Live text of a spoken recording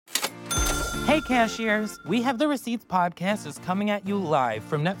Hey, cashiers! We Have the Receipts podcast is coming at you live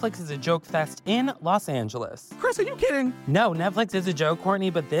from Netflix's A Joke Fest in Los Angeles. Chris, are you kidding? No, Netflix is a joke, Courtney,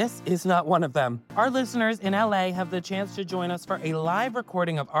 but this is not one of them. Our listeners in LA have the chance to join us for a live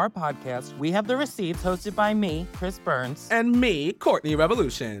recording of our podcast, We Have the Receipts, hosted by me, Chris Burns. And me, Courtney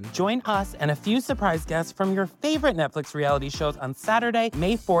Revolution. Join us and a few surprise guests from your favorite Netflix reality shows on Saturday,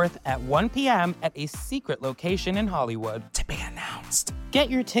 May 4th at 1 p.m. at a secret location in Hollywood. To be announced. Get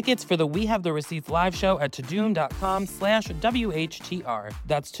your tickets for the We Have the Receipts live show at tudum.com/WHTR.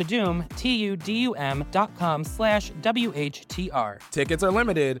 That's Tudum, TUDUM.com/WHTR. Tickets are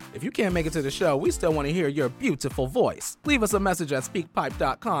limited. If you can't make it to the show, we still want to hear your beautiful voice. Leave us a message at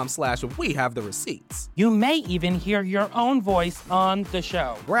speakpipe.com/We Have the Receipts. You may even hear your own voice on the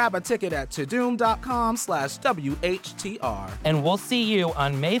show. Grab a ticket at tudum.com/WHTR. And we'll see you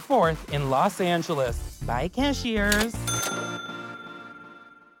on May 4th in Los Angeles. Bye, cashiers.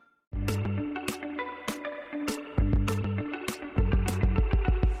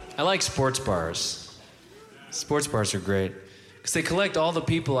 I like sports bars. Sports bars are great because they collect all the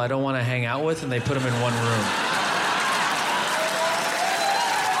people I don't want to hang out with and they put them in one room.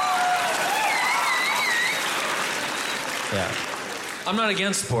 Yeah. I'm not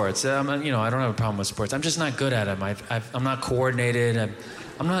against sports. I don't have a problem with sports. I'm just not good at them. I'm not coordinated.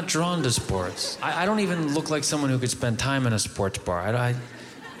 I'm not drawn to sports. I don't even look like someone who could spend time in a sports bar. I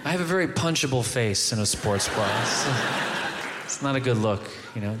have a very punchable face in a sports bar. It's not a good look,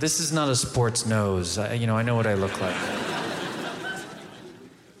 This is not a sports nose. I know what I look like.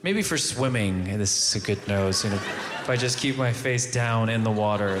 Maybe for swimming, this is a good nose. If I just keep my face down in the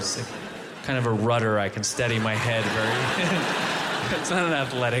water, it's like kind of a rudder. I can steady my head very... It's not an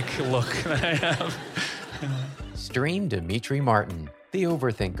athletic look that I have. Stream Demetri Martin, The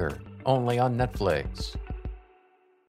Overthinker, only on Netflix.